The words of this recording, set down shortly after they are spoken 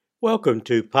Welcome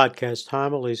to Podcast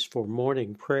Homilies for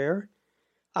Morning Prayer.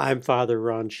 I'm Father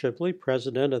Ron Shibley,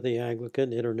 President of the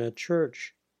Anglican Internet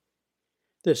Church.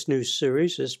 This new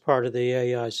series is part of the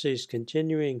AIC's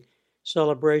continuing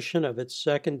celebration of its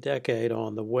second decade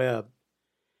on the web.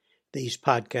 These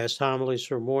podcast homilies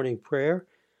for morning prayer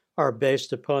are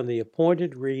based upon the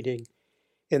appointed reading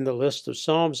in the list of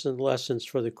Psalms and lessons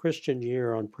for the Christian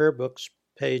year on prayer books,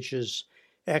 pages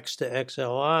X to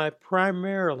XLI,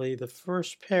 primarily the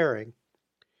first pairing,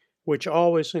 which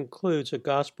always includes a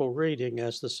gospel reading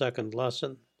as the second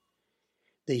lesson.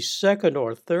 The second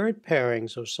or third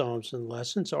pairings of Psalms and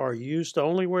lessons are used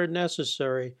only where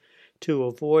necessary to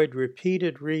avoid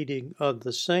repeated reading of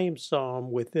the same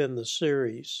psalm within the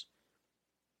series.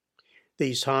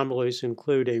 These homilies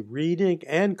include a reading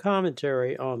and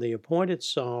commentary on the appointed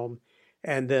psalm,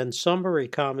 and then summary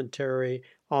commentary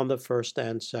on the first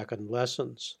and second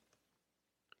lessons.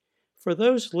 For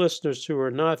those listeners who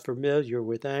are not familiar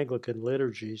with Anglican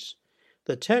liturgies,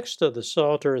 the text of the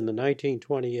Psalter in the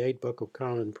 1928 Book of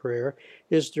Common Prayer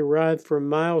is derived from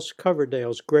Miles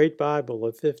Coverdale's Great Bible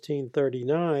of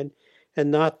 1539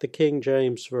 and not the King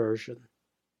James Version.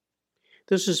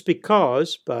 This is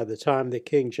because, by the time the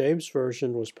King James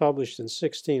Version was published in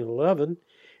 1611,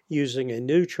 using a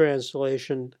new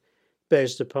translation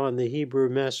based upon the Hebrew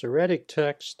Masoretic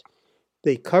text,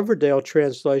 the Coverdale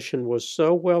translation was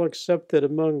so well accepted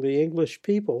among the English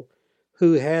people,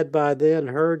 who had by then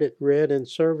heard it read in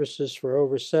services for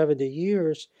over 70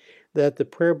 years, that the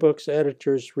prayer book's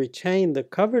editors retained the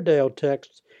Coverdale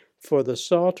text for the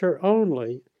Psalter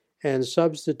only and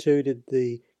substituted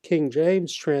the King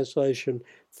James translation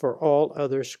for all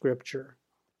other scripture.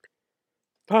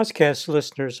 Podcast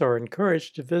listeners are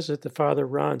encouraged to visit the Father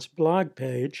Ron's blog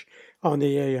page on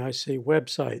the AIC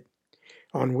website,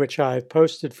 on which I have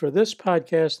posted for this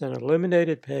podcast an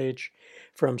illuminated page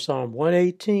from Psalm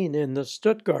 118 in the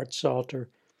Stuttgart Psalter,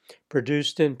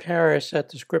 produced in Paris at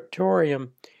the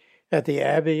Scriptorium at the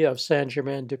Abbey of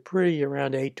Saint-Germain-des-Prés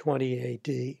around 820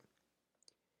 A.D.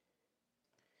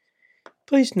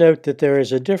 Please note that there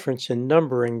is a difference in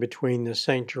numbering between the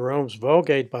St. Jerome's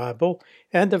Vulgate Bible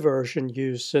and the version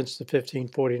used since the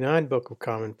 1549 Book of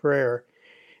Common Prayer.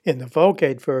 In the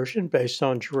Vulgate version, based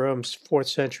on Jerome's 4th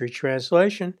century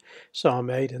translation, Psalm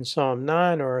 8 and Psalm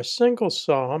 9 are a single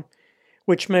psalm,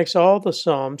 which makes all the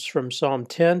psalms from Psalm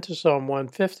 10 to Psalm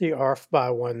 150 off by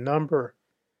one number.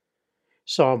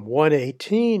 Psalm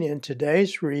 118 in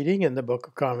today's reading in the Book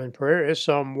of Common Prayer is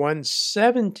Psalm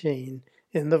 117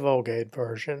 in the Vulgate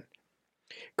version.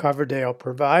 Coverdale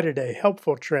provided a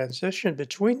helpful transition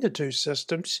between the two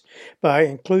systems by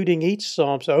including each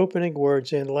psalm's opening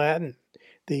words in Latin.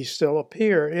 These still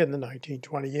appear in the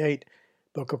 1928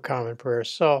 Book of Common Prayer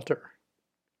Psalter.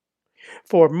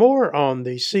 For more on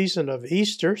the season of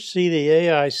Easter, see the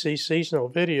AIC seasonal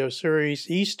video series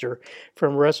Easter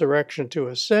from Resurrection to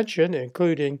Ascension,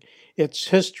 including its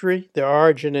history, the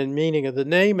origin and meaning of the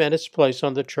name, and its place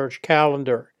on the church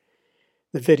calendar.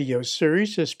 The video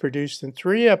series is produced in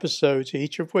 3 episodes,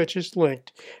 each of which is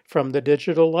linked from the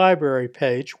digital library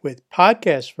page, with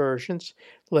podcast versions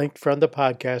linked from the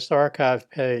podcast archive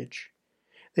page.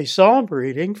 The psalm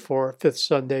reading for 5th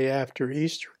Sunday after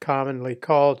Easter, commonly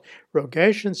called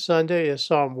Rogation Sunday, is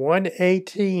Psalm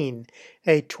 118,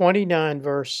 a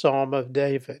 29-verse psalm of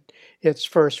David. Its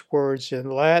first words in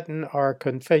Latin are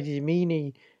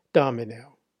Confidimini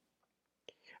Domino.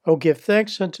 O give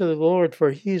thanks unto the Lord, for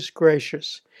he is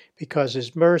gracious, because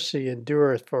his mercy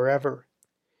endureth forever.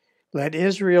 Let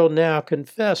Israel now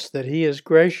confess that he is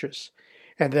gracious,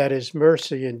 and that his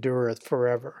mercy endureth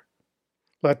forever.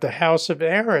 Let the house of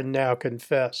Aaron now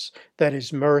confess that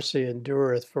his mercy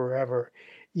endureth forever.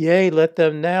 Yea, let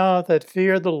them now that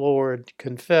fear the Lord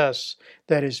confess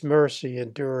that his mercy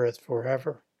endureth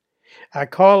forever. I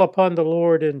call upon the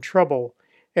Lord in trouble,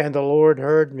 and the Lord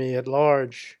heard me at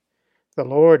large. The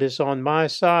Lord is on my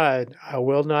side. I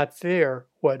will not fear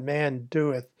what man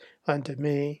doeth unto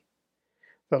me.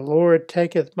 The Lord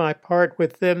taketh my part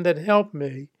with them that help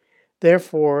me.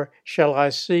 Therefore shall I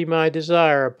see my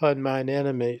desire upon mine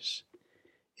enemies.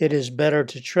 It is better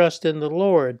to trust in the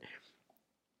Lord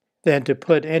than to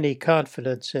put any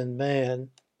confidence in man.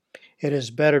 It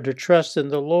is better to trust in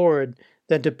the Lord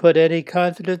than to put any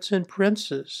confidence in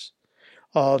princes.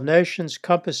 All nations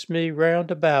compass me round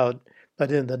about,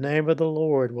 but in the name of the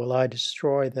Lord will I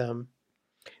destroy them.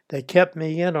 They kept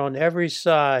me in on every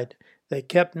side. They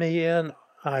kept me in,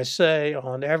 I say,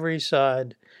 on every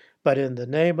side, but in the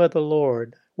name of the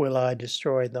Lord will I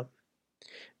destroy them.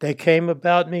 They came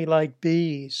about me like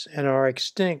bees, and are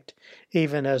extinct,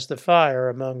 even as the fire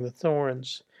among the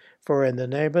thorns. For in the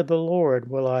name of the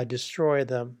Lord will I destroy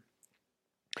them.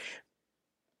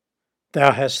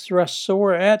 Thou hast thrust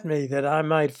sore at me that I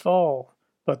might fall,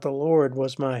 but the Lord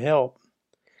was my help.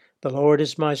 The Lord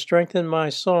is my strength and my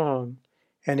song,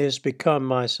 and is become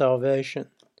my salvation.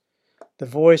 The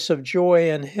voice of joy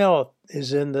and health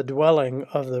is in the dwelling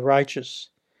of the righteous.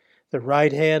 The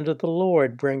right hand of the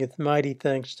Lord bringeth mighty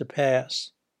things to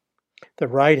pass. The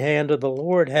right hand of the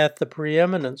Lord hath the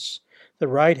preeminence. The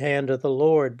right hand of the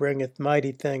Lord bringeth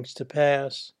mighty things to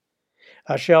pass.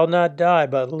 I shall not die,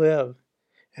 but live,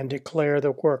 and declare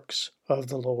the works of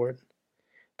the Lord.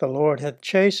 The Lord hath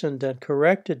chastened and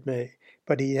corrected me,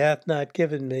 but he hath not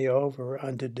given me over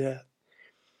unto death.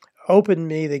 Open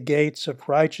me the gates of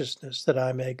righteousness, that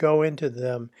I may go into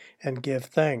them and give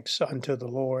thanks unto the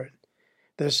Lord.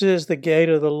 This is the gate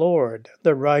of the Lord,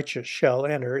 the righteous shall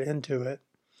enter into it.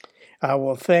 I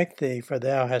will thank thee, for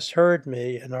thou hast heard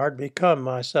me, and art become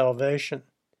my salvation.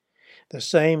 The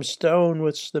same stone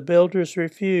which the builders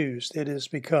refused, it is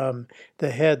become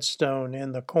the headstone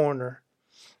in the corner.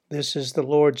 This is the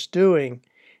Lord's doing,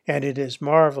 and it is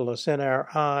marvelous in our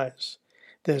eyes.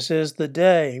 This is the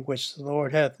day which the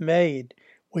Lord hath made.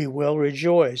 We will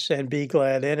rejoice and be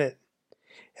glad in it.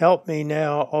 Help me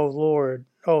now, O Lord.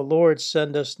 O Lord,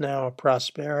 send us now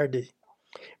prosperity.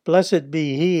 Blessed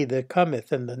be he that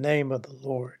cometh in the name of the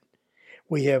Lord.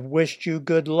 We have wished you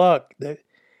good luck, that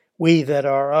we that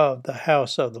are of the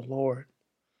house of the Lord.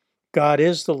 God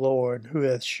is the Lord, who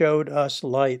hath showed us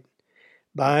light.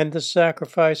 Bind the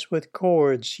sacrifice with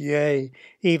cords, yea,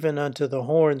 even unto the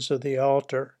horns of the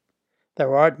altar.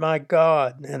 Thou art my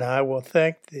God, and I will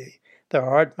thank thee. Thou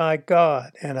art my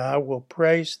God, and I will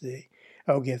praise thee.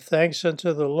 O give thanks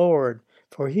unto the Lord,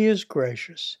 for he is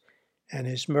gracious, and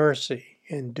his mercy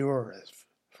endureth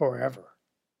forever.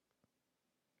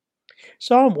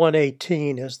 Psalm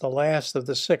 118 is the last of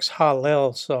the 6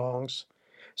 Hallel songs.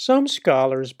 Some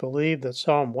scholars believe that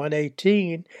Psalm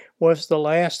 118 was the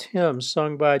last hymn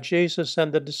sung by Jesus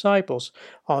and the disciples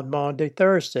on Maundy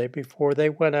Thursday before they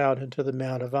went out into the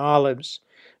Mount of Olives.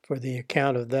 For the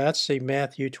account of that, see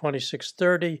Matthew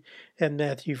 26:30 and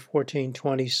Matthew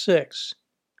 14:26.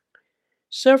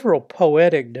 Several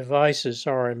poetic devices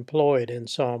are employed in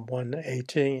Psalm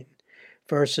 118.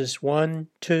 Verses 1,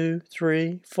 2,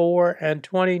 3, 4, and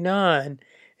 29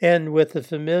 end with the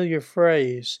familiar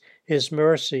phrase, his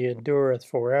mercy endureth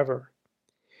forever.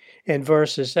 In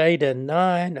verses 8 and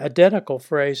 9, identical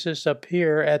phrases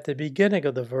appear at the beginning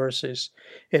of the verses.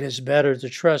 It is better to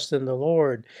trust in the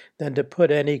Lord than to put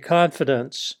any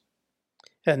confidence,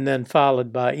 and then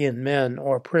followed by in men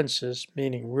or princes,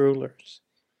 meaning rulers.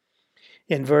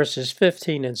 In verses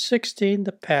 15 and 16,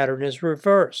 the pattern is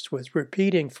reversed, with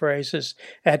repeating phrases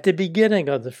at the beginning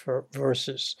of the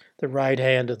verses, the right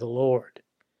hand of the Lord.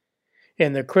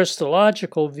 In the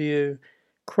Christological view,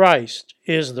 Christ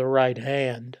is the right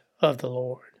hand of the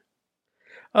Lord.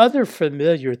 Other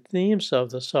familiar themes of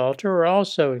the Psalter are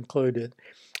also included,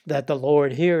 that the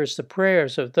Lord hears the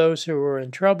prayers of those who are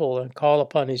in trouble and call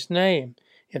upon his name,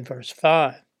 in verse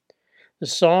 5. The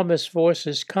psalmist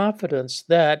voices confidence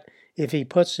that, if he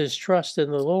puts his trust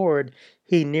in the Lord,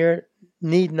 he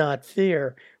need not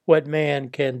fear what man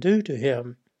can do to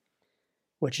him,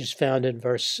 which is found in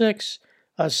verse 6,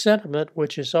 a sentiment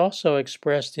which is also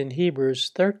expressed in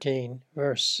Hebrews 13,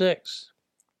 verse 6.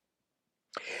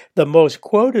 The most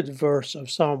quoted verse of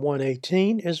Psalm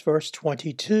 118 is verse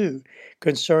 22,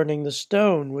 concerning the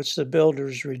stone which the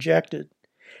builders rejected.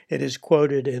 It is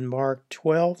quoted in Mark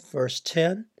 12, verse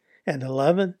 10 and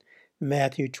 11,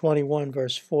 Matthew 21,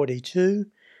 verse 42,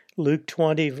 Luke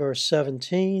 20, verse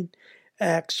 17,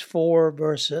 Acts 4,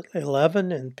 verse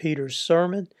 11 in Peter's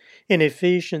sermon, in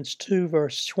Ephesians 2,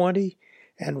 verse 20,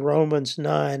 and Romans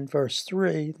 9, verse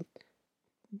 3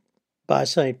 by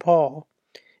St. Paul,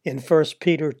 in 1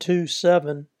 Peter 2,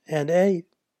 7 and 8.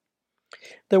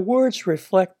 The words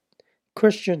reflect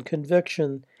Christian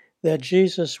conviction that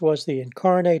Jesus was the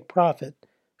incarnate prophet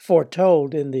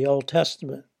foretold in the Old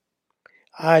Testament.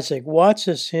 Isaac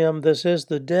Watts's hymn, This is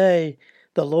the Day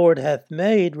the Lord hath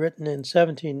made, written in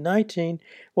 1719,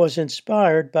 was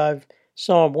inspired by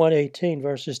Psalm 118,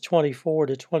 verses 24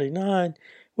 to 29,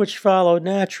 which followed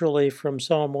naturally from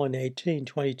Psalm 118,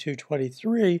 22,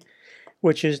 23,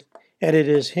 and it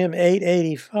is hymn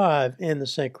 885 in the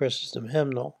St. Chrysostom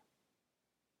hymnal.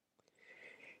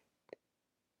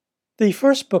 The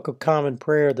first Book of Common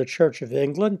Prayer of the Church of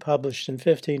England, published in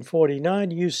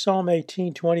 1549, used Psalm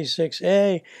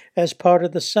 1826a as part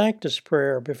of the Sanctus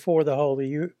Prayer before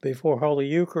Holy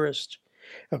Eucharist.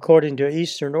 According to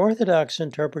Eastern Orthodox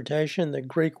interpretation, the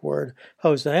Greek word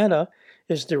Hosanna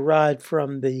is derived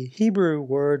from the Hebrew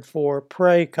word for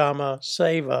pray,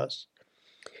 save us.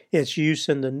 Its use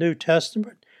in the New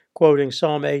Testament quoting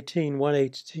Psalm 18,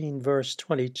 118, verse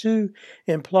 22,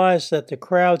 implies that the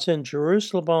crowds in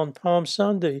Jerusalem on Palm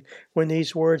Sunday, when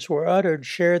these words were uttered,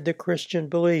 shared the Christian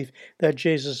belief that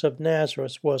Jesus of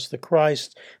Nazareth was the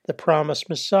Christ, the promised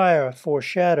Messiah,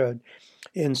 foreshadowed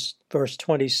in verse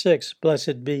 26,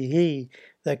 "Blessed be he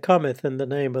that cometh in the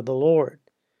name of the Lord."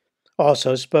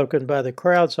 Also spoken by the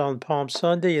crowds on Palm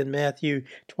Sunday in Matthew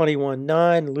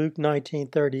 21:9, Luke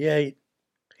 19:38.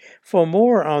 For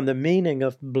more on the meaning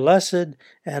of blessed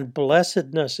and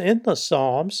blessedness in the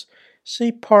Psalms,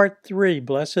 see Part 3,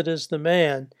 Blessed is the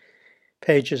Man,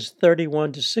 pages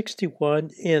 31 to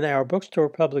 61 in our bookstore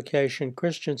publication,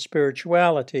 Christian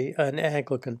Spirituality, an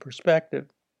Anglican Perspective.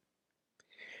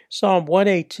 Psalm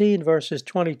 118, verses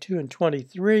 22 and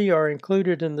 23 are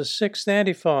included in the sixth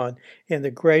antiphon in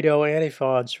the Grado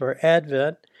antiphons for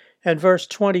Advent, and verse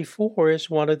 24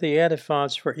 is one of the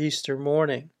antiphons for Easter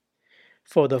morning.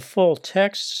 For the full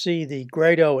text, see the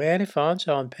Grado antiphons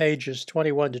on pages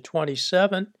 21 to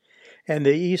 27 and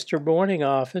the Easter Morning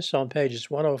Office on pages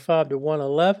 105 to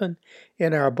 111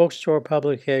 in our bookstore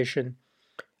publication,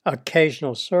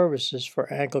 Occasional Services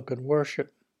for Anglican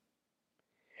Worship.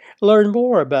 Learn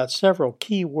more about several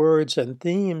key words and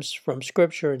themes from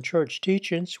Scripture and church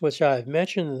teachings, which I have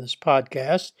mentioned in this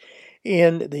podcast,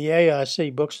 in the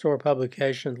AIC bookstore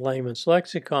publication, Layman's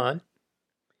Lexicon.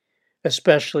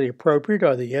 Especially appropriate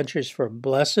are the entries for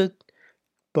Blessed,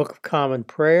 Book of Common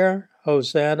Prayer,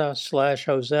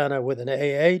 Hosanna/Hosanna with an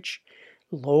AH,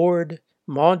 Lord,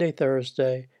 Maundy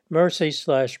Thursday,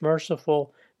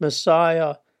 Mercy/Merciful,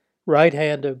 Messiah, Right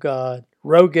Hand of God,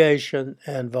 Rogation,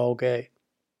 and Vulgate.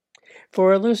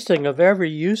 For a listing of every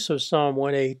use of Psalm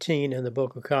 118 in the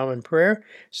Book of Common Prayer,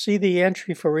 see the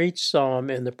entry for each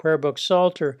psalm in the prayer book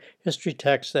Psalter, History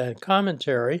Text and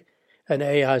Commentary, an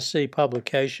AIC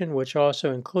publication which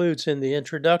also includes in the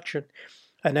introduction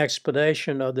an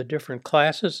explanation of the different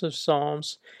classes of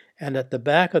psalms, and at the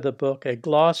back of the book a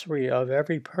glossary of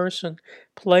every person,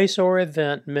 place, or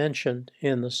event mentioned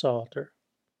in the Psalter.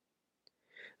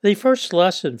 The first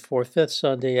lesson for Fifth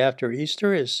Sunday after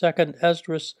Easter is 2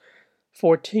 Ezra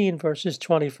 14, verses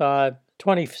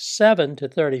 27 to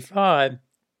 35,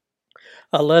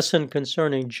 a lesson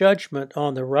concerning judgment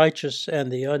on the righteous and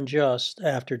the unjust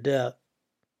after death.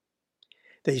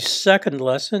 The second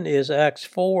lesson is Acts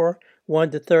 4,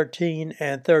 1 to 13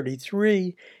 and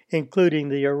 33, including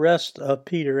the arrest of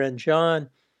Peter and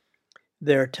John,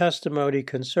 their testimony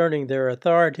concerning their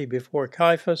authority before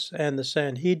Caiaphas and the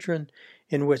Sanhedrin,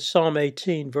 in which Psalm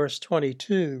 18, verse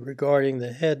 22, regarding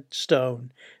the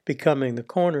headstone becoming the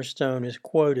cornerstone, is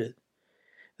quoted.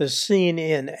 The scene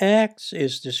in Acts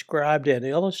is described and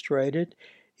illustrated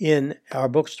in our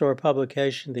bookstore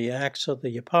publication, The Acts of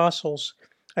the Apostles,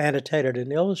 annotated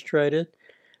and illustrated,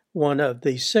 one of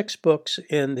the 6 books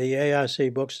in the AIC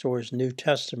Bookstore's New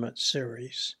Testament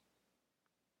series.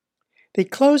 The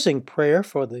closing prayer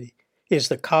is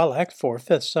the Collect for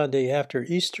Fifth Sunday after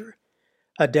Easter,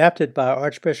 adapted by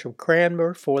Archbishop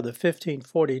Cranmer for the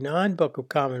 1549 Book of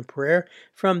Common Prayer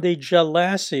from the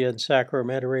Gelasian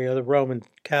Sacramentary of the Roman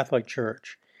Catholic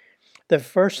Church. The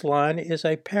first line is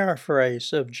a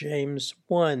paraphrase of James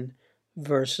 1,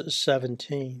 verse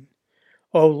 17.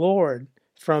 O Lord,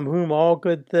 from whom all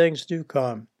good things do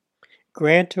come,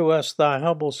 grant to us, thy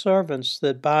humble servants,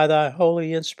 that by thy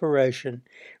holy inspiration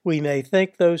we may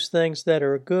think those things that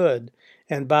are good,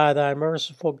 and by thy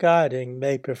merciful guiding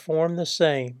may perform the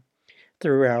same,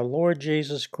 through our Lord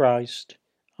Jesus Christ.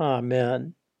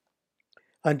 Amen.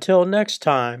 Until next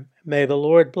time, may the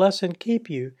Lord bless and keep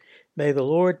you. May the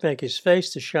Lord make his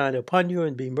face to shine upon you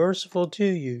and be merciful to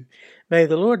you. May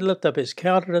the Lord lift up his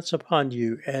countenance upon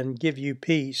you and give you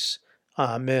peace.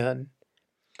 Amen.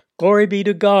 Glory be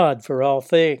to God for all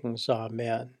things.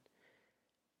 Amen.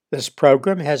 This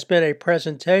program has been a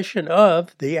presentation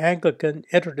of the Anglican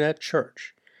Internet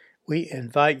Church. We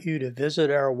invite you to visit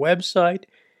our website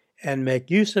and make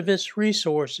use of its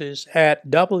resources at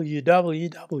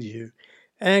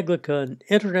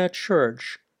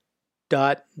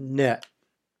www.anglicaninternetchurch.net.